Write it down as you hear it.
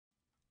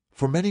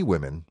For many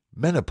women,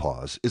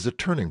 menopause is a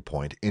turning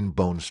point in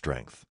bone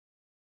strength.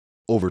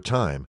 Over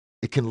time,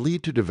 it can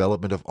lead to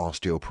development of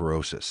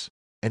osteoporosis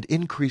and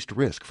increased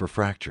risk for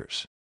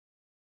fractures.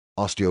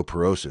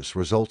 Osteoporosis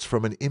results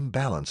from an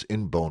imbalance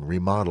in bone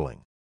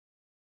remodeling.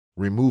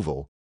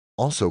 Removal,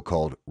 also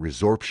called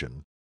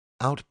resorption,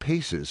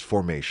 outpaces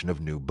formation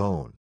of new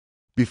bone.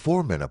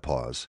 Before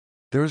menopause,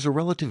 there is a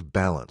relative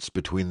balance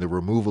between the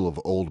removal of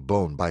old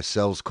bone by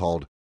cells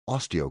called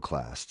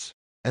osteoclasts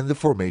and the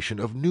formation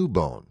of new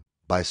bone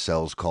by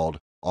cells called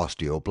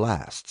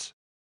osteoblasts.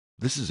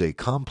 This is a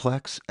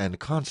complex and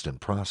constant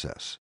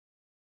process.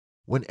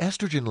 When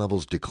estrogen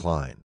levels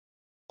decline,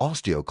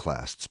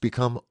 osteoclasts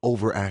become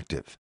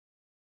overactive.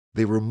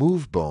 They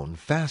remove bone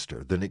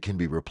faster than it can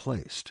be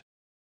replaced.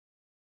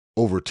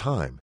 Over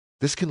time,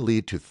 this can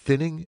lead to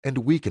thinning and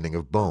weakening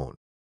of bone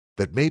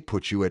that may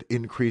put you at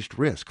increased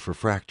risk for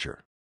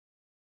fracture.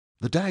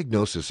 The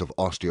diagnosis of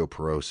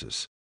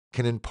osteoporosis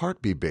can in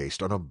part be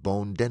based on a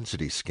bone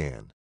density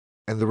scan,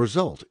 and the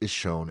result is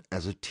shown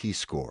as a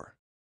T-score.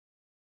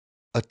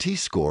 A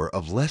T-score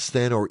of less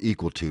than or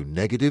equal to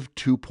negative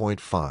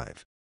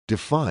 2.5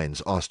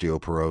 defines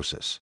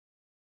osteoporosis,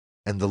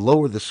 and the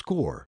lower the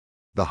score,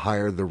 the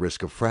higher the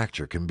risk of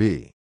fracture can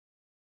be.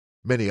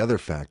 Many other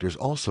factors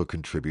also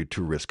contribute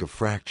to risk of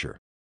fracture.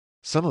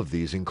 Some of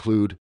these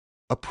include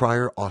a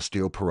prior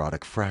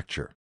osteoporotic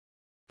fracture,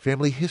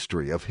 family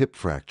history of hip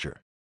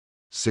fracture,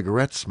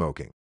 cigarette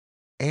smoking,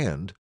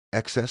 and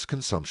excess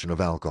consumption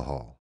of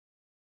alcohol.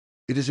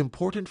 It is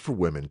important for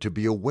women to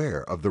be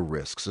aware of the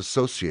risks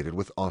associated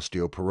with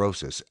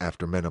osteoporosis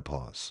after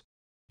menopause.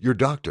 Your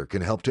doctor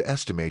can help to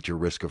estimate your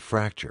risk of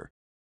fracture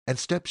and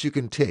steps you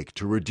can take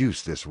to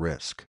reduce this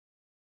risk.